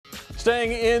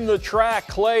Staying in the track,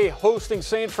 Clay hosting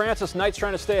St. Francis. Knights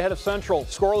trying to stay ahead of Central.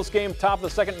 Scoreless game, top of the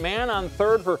second. Man on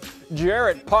third for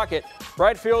Jarrett Puckett.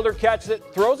 Right fielder catches it,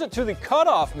 throws it to the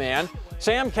cutoff man.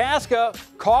 Sam Casca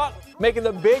caught, making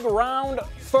the big round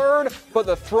third, but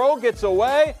the throw gets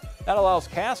away. That allows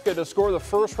Casca to score the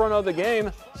first run of the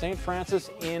game. St.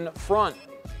 Francis in front.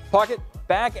 Puckett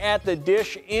back at the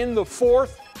dish in the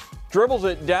fourth. Dribbles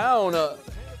it down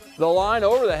the line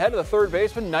over the head of the third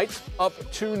baseman. Knights up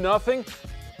 2-0.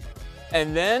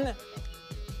 And then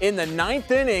in the ninth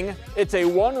inning, it's a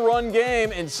one-run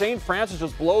game, and St. Francis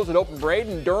just blows it open.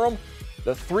 Braden Durham,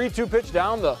 the 3-2 pitch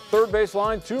down the third base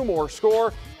line, 2 more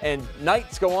score, and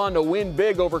Knights go on to win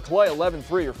big over Clay,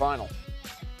 11-3 your final.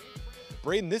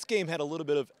 Braden, this game had a little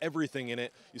bit of everything in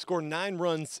it. You scored 9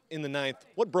 runs in the ninth.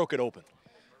 What broke it open?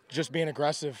 Just being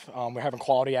aggressive. We're having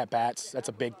quality at bats. That's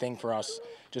a big thing for us.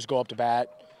 Just go up to bat,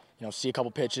 see a couple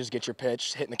pitches, get your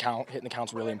pitch, hitting the count. Hitting the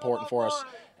count's really important for us,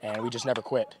 and we just never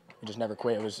quit.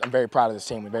 I'm very proud of this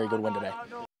team. A very good win today.